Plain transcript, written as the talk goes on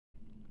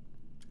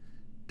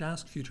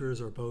Dask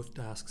Futures are both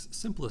Dask's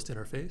simplest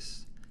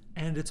interface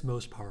and its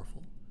most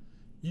powerful.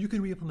 You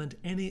can re-implement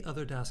any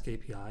other Dask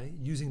API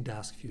using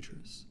Dask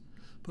Futures,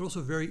 but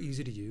also very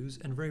easy to use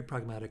and very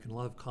pragmatic in a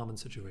lot of common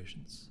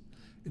situations.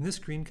 In this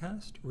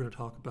screencast, we're going to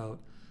talk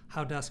about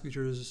how Dask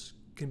Futures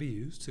can be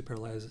used to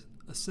parallelize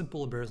a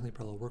simple, embarrassingly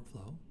parallel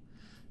workflow,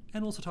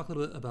 and also talk a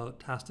little bit about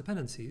task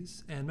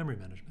dependencies and memory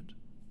management.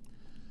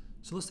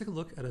 So let's take a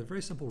look at a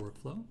very simple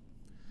workflow.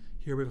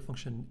 Here we have a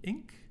function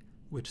inc,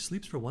 which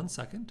sleeps for 1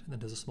 second and then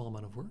does a small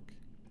amount of work.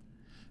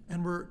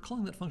 And we're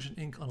calling that function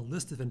inc on a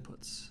list of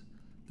inputs.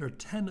 There are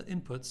 10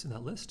 inputs in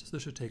that list, so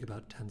this should take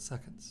about 10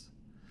 seconds.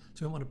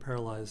 So we want to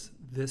parallelize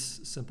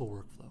this simple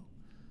workflow.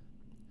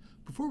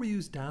 Before we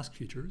use Dask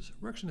Futures,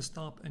 we're actually going to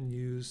stop and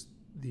use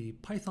the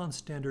Python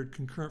standard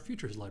concurrent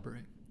futures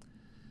library.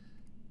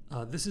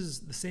 This is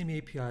the same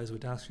API as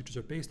what Dask Futures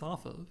are based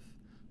off of,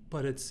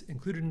 but it's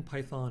included in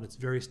Python, it's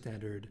very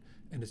standard,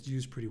 and it's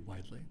used pretty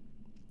widely.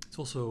 It's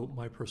also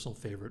my personal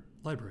favorite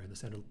library in the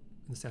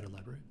standard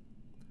library.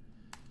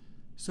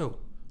 So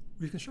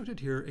we've constructed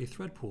here a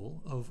thread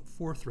pool of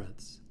 4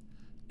 threads,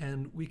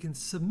 and we can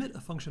submit a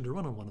function to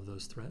run on one of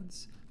those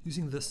threads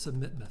using the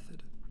submit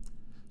method.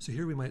 So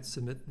here we might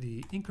submit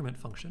the increment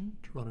function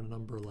to run a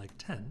number like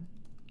 10,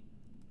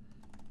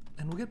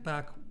 and we'll get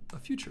back a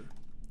future.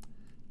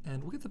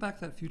 And we'll get back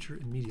that future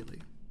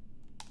immediately.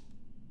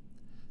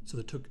 So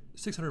it took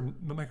 600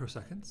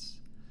 microseconds.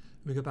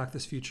 We get back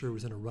this future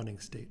was in a running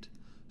state.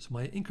 So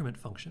my increment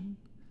function,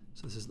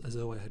 so this is as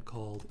though I had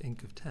called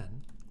inc of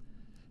 10,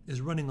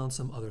 is running on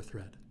some other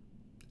thread.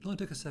 It only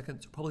took a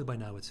second, so probably by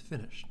now it's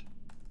finished.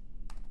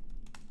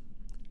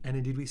 And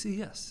indeed we see,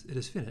 yes, it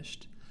is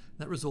finished.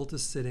 That result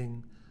is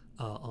sitting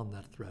on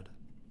that thread.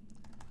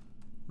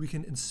 We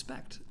can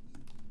inspect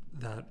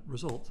that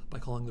result by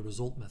calling the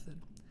result method.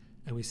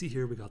 And we see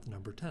here we got the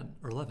number 10,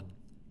 or 11,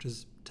 which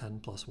is 10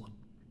 plus 1.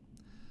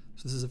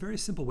 So this is a very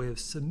simple way of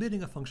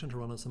submitting a function to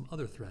run on some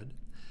other thread.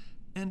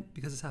 And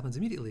because this happens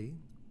immediately,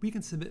 we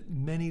can submit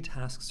many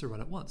tasks to run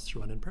at once, to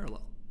run in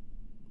parallel.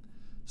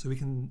 So we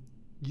can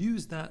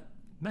use that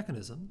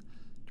mechanism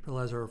to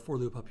parallelize our for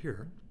loop up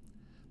here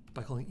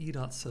by calling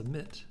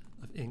e.submit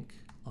of inc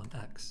on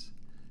x.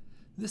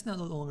 This now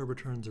no longer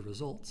returns a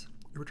result,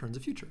 it returns a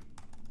future.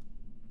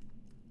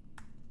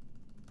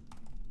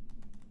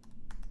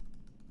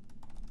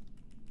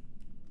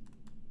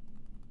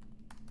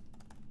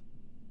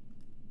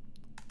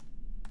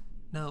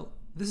 Now,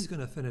 this is going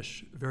to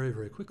finish very,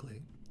 very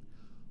quickly.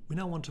 We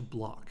now want to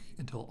block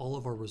until all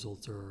of our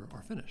results are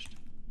finished.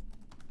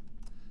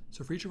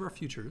 So for each of our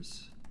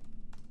futures,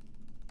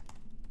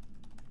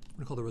 we're going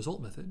to call the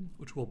result method,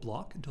 which will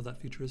block until that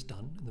future is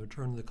done and then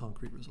return the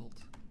concrete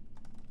result.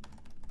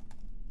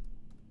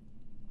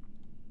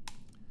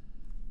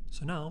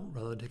 So now,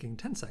 rather than taking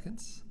 10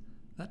 seconds,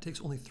 that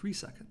takes only 3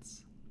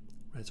 seconds.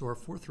 Right? So our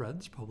 4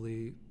 threads,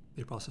 probably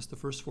they process the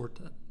first 4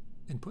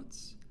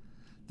 inputs,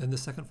 then the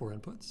second 4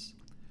 inputs,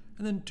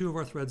 and then 2 of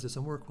our threads did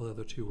some work while the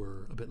other 2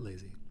 were a bit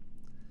lazy.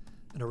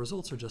 And our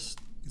results are just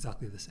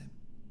exactly the same.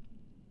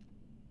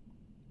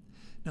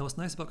 Now what's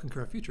nice about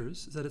concurrent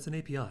futures is that it's an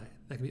API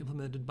that can be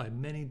implemented by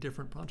many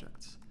different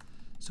projects.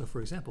 So for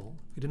example,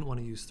 if we didn't want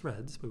to use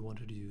threads, but we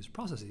wanted to use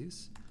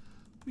processes,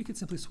 we could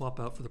simply swap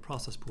out for the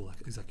process pool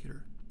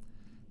executor.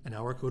 And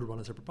now our code would run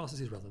on separate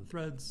processes rather than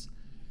threads.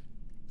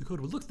 The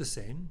code would look the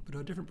same, but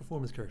have different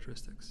performance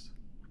characteristics.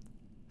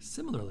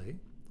 Similarly,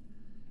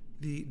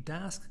 the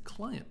Dask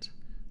client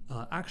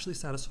actually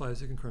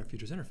satisfies the concurrent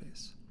futures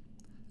interface.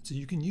 So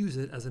you can use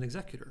it as an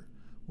executor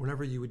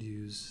whenever you would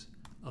use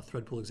a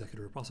thread pool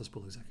executor or process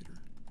pool executor.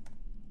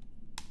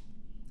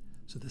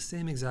 So the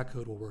same exact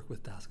code will work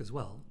with Dask as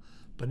well,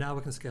 but now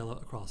we can scale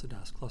it across a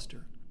Dask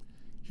cluster.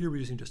 Here we're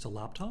using just a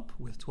laptop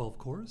with 12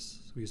 cores,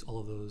 so we use all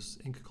of those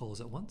inc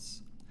calls at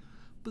once,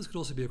 but this could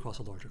also be across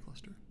a larger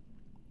cluster.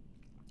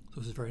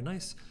 So this is very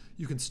nice.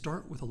 You can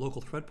start with a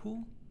local thread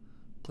pool,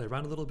 play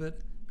around a little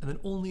bit, and then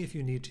only if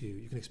you need to,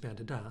 you can expand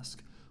to Dask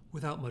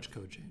without much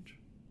code change.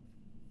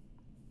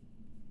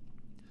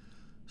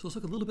 So let's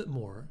look a little bit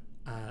more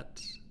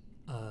at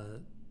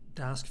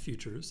Dask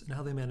Futures and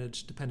how they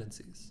manage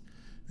dependencies.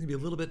 It's going to be a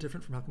little bit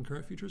different from how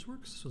concurrent futures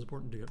works, so it's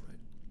important to get right.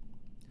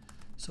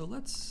 So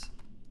let's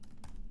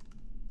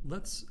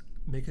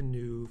make a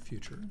new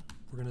future.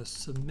 We're going to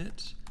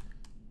submit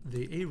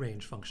the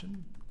arange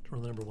function to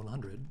run the number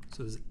 100.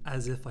 So it's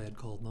as if I had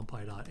called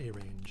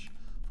numpy.arange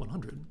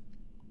 100.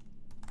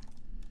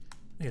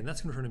 Again,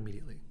 that's going to return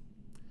immediately.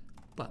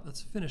 But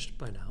that's finished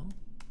by now.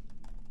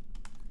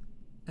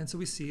 And so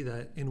we see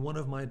that in one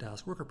of my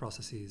Dask worker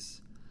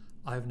processes,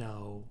 I've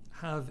now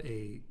have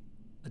a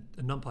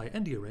numpy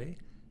ND array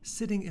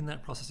sitting in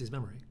that process's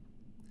memory.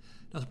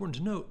 Now it's important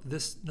to note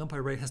this numpy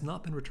array has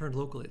not been returned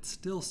locally. It's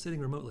still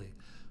sitting remotely,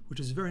 which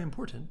is very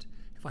important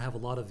if I have a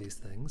lot of these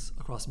things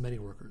across many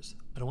workers.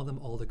 I don't want them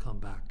all to come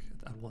back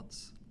at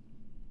once.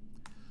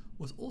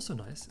 What's also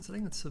nice is that I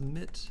can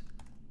submit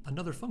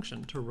another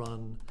function to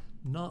run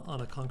not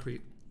on a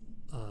concrete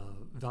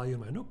value in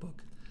my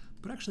notebook,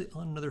 but actually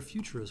on another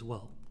future as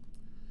well.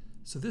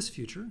 So this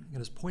future, again,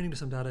 is pointing to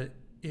some data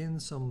in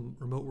some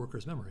remote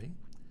worker's memory.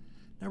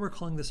 Now we're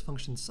calling this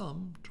function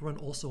sum to run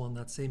also on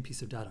that same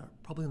piece of data,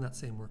 probably in that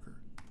same worker.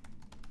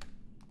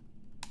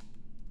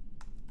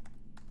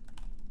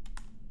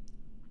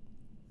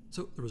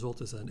 So the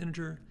result is an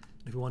integer,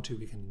 and if we want to,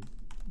 we can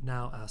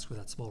now ask for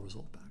that small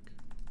result back.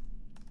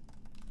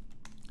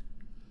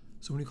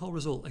 So when we call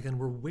result, again,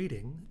 we're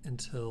waiting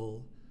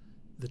until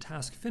the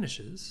task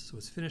finishes. So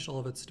it's finished all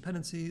of its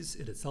dependencies,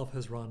 it itself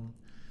has run,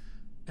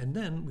 and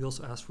then we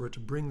also ask for it to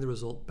bring the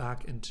result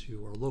back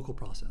into our local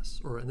process,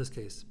 or in this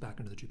case, back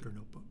into the Jupyter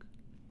Notebook.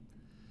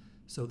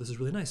 So this is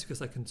really nice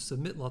because I can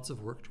submit lots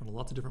of work to run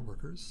lots of different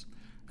workers,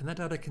 and that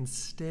data can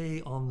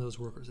stay on those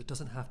workers. It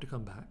doesn't have to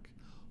come back.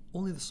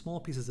 Only the small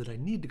pieces that I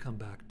need to come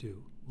back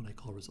do when I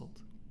call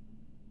result.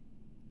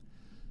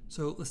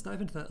 So let's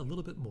dive into that a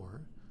little bit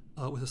more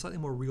with a slightly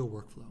more real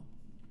workflow.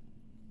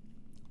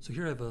 So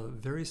here I have a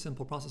very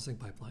simple processing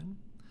pipeline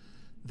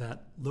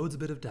that loads a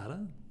bit of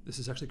data. This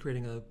is actually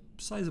creating a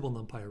sizable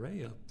NumPy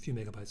array, a few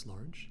megabytes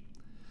large,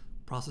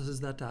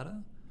 processes that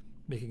data,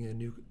 making a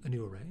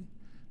new array,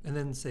 and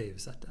then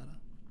saves that data.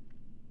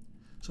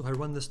 So if I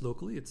run this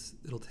locally,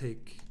 it'll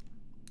take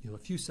a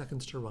few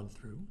seconds to run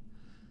through,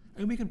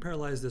 and we can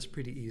parallelize this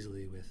pretty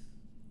easily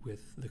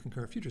with the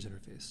concurrent futures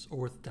interface or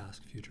with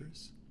Dask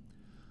Futures.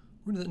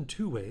 We're going to do that in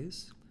two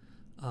ways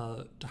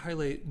to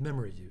highlight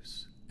memory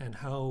use and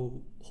how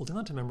holding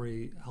on to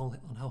memory,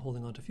 how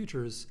holding on to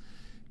futures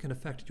can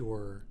affect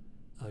your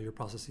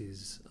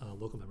process's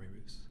local memory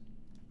use.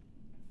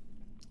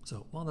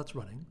 So while that's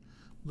running,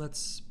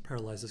 let's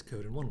parallelize this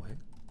code in one way.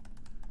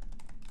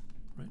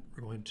 Right?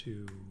 We're going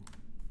to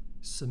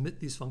submit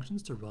these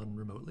functions to run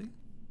remotely.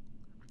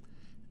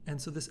 And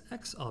so this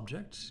X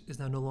object is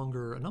now no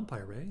longer a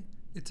NumPy array,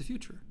 it's a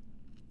future.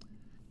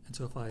 And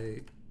so if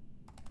I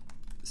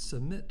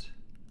submit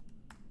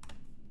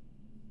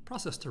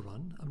process to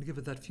run, I'm going to give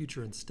it that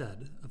future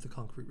instead of the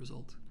concrete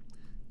result.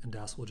 And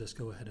Dask will just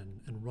go ahead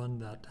and run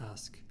that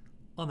task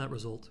on that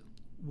result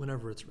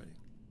whenever it's ready.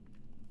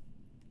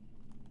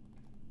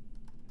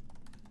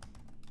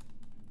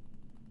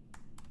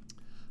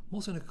 I'm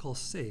also going to call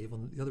save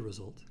on the other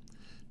result.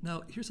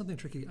 Now, here's something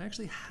tricky. I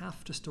actually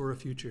have to store a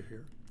future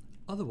here.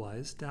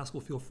 Otherwise, Dask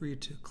will feel free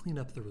to clean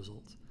up the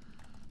result.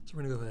 So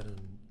we're going to go ahead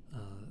and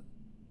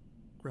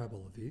grab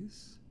all of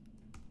these.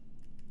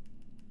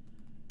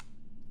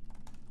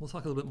 We'll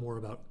talk a little bit more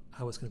about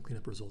how it's going to clean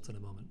up results in a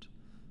moment.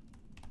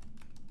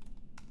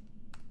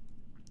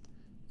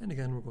 And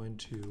again, we're going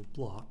to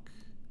block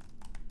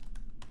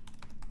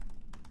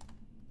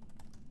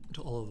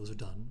until all of those are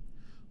done.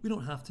 We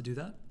don't have to do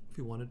that. If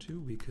we wanted to,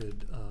 we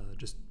could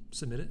just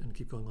submit it and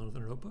keep going on with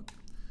our notebook.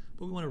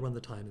 But we want to run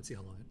the time and see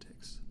how long it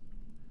takes.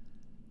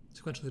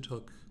 Sequentially, it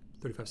took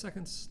 35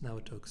 seconds. Now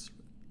it took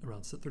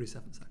around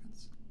 37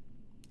 seconds.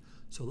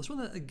 So let's run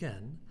that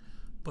again,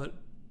 but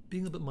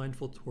being a bit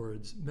mindful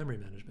towards memory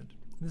management.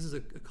 And this is a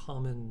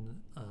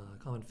common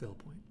fail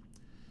point.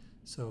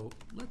 So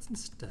let's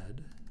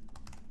instead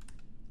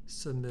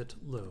submit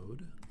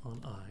load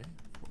on I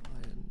for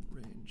I in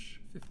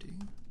range 50.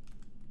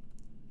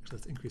 Actually,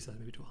 let's increase that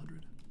maybe to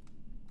 100.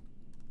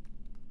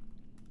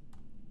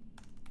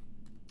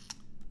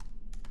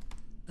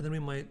 And then we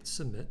might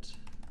submit.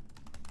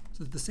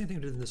 So the same thing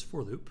we did in this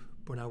for loop,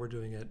 but now we're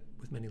doing it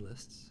with many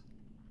lists.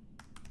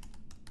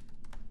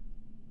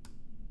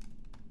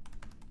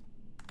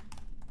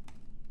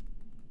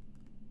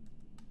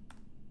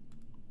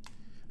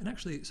 And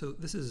actually, so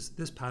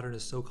this pattern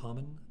is so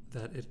common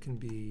that it can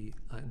be,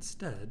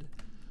 instead,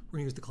 we're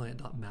going to use the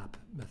client.map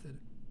method.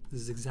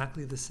 This is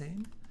exactly the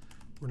same.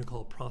 We're going to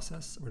call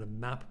process. We're going to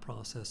map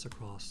process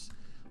across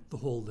the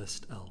whole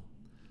list L.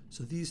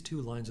 So these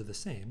two lines are the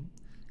same.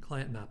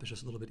 Client map is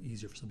just a little bit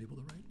easier for some people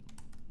to write.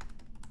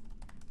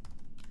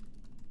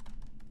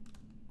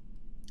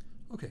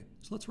 Okay,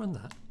 so let's run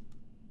that.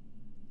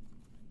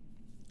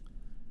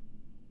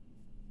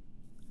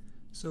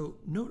 So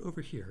note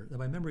over here that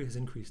my memory has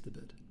increased a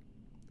bit.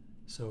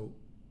 So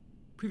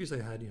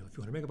previously I had a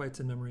few hundred megabytes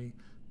in memory,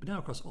 but now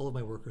across all of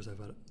my workers I've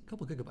got a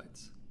couple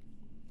gigabytes.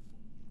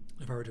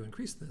 If I were to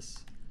increase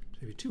this to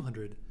maybe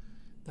 200,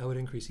 that would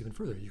increase even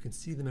further. You can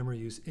see the memory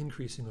use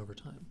increasing over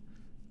time.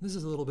 This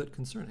is a little bit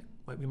concerning.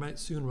 Right? We might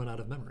soon run out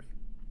of memory.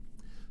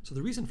 So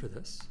the reason for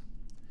this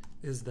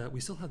is that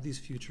we still have these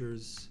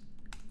futures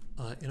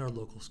in our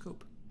local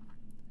scope.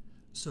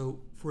 So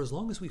for as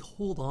long as we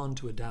hold on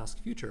to a Dask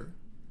future,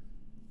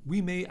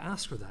 we may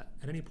ask for that.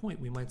 At any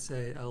point, we might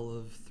say L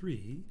of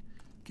 3,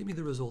 give me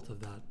the result of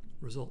that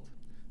result.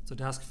 So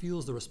Dask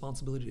feels the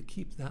responsibility to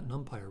keep that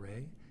NumPy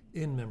array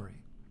in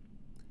memory.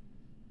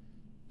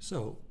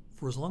 So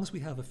for as long as we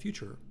have a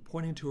future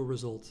pointing to a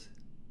result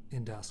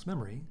in Dask's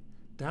memory,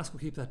 Dask will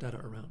keep that data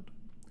around.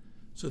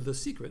 So the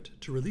secret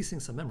to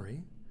releasing some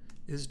memory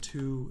is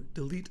to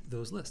delete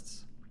those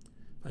lists.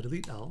 If I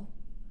delete L,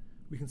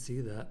 we can see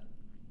that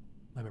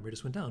my memory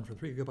just went down from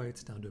 3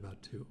 gigabytes down to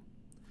about 2.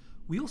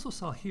 We also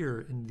saw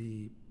here in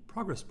the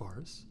progress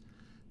bars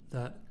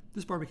that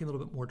this bar became a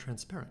little bit more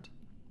transparent.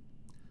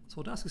 So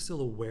while Dask is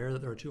still aware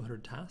that there are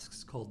 200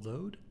 tasks called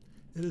load,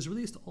 it has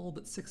released all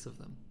but 6 of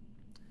them.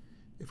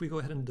 If we go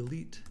ahead and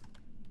delete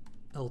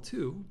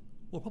L2,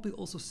 we'll probably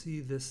also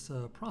see this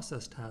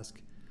process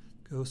task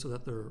go so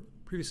that they're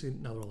previously,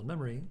 now they're all in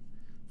memory.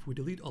 If we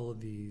delete all of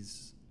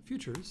these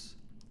futures,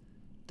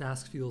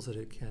 Dask feels that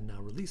it can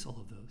now release all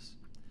of those.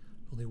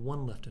 Only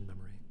one left in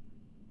memory.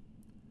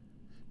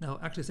 Now,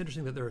 actually, it's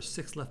interesting that there are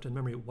 6 left in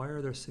memory. Why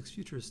are there 6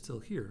 futures still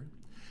here?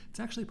 It's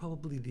actually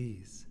probably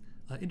these.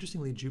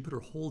 Interestingly,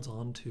 Jupyter holds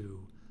on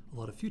to a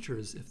lot of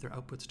futures if they're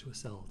outputs to a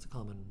cell. It's a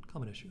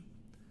common issue.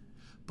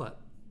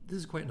 But this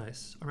is quite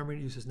nice. Our memory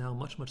use is now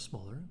much, much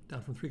smaller,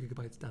 down from 3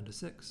 GB down to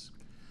 6,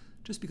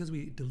 just because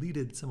we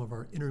deleted some of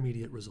our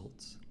intermediate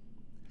results.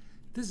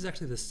 This is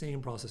actually the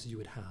same process you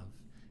would have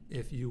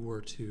if you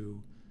were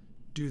to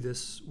do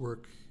this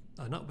work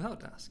not without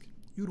Dask.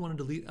 You would want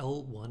to delete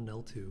L1 and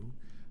L2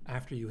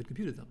 after you had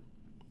computed them.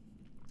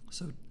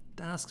 So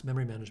Dask's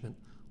memory management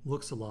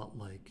looks a lot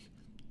like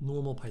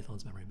normal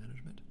Python's memory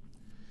management.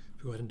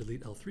 If we go ahead and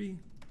delete L3,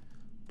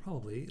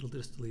 probably it'll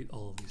just delete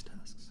all of these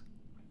tasks.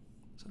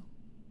 So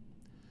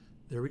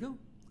there we go.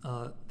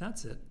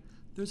 That's it.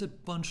 There's a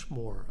bunch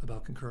more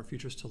about concurrent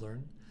futures to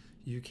learn.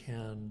 You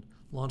can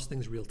launch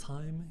things real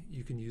time.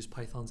 You can use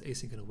Python's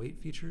async and await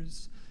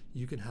features.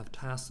 You can have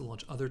tasks to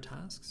launch other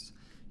tasks.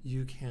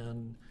 You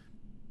can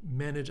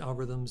manage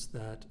algorithms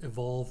that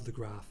evolve the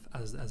graph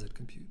as it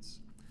computes.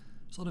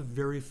 There's a lot of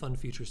very fun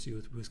features to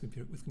do with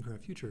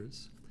concurrent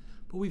futures.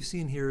 But what we've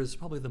seen here is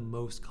probably the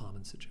most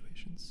common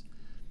situations.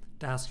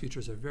 Dask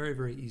futures are very,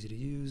 very easy to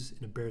use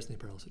in embarrassingly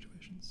parallel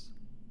situations.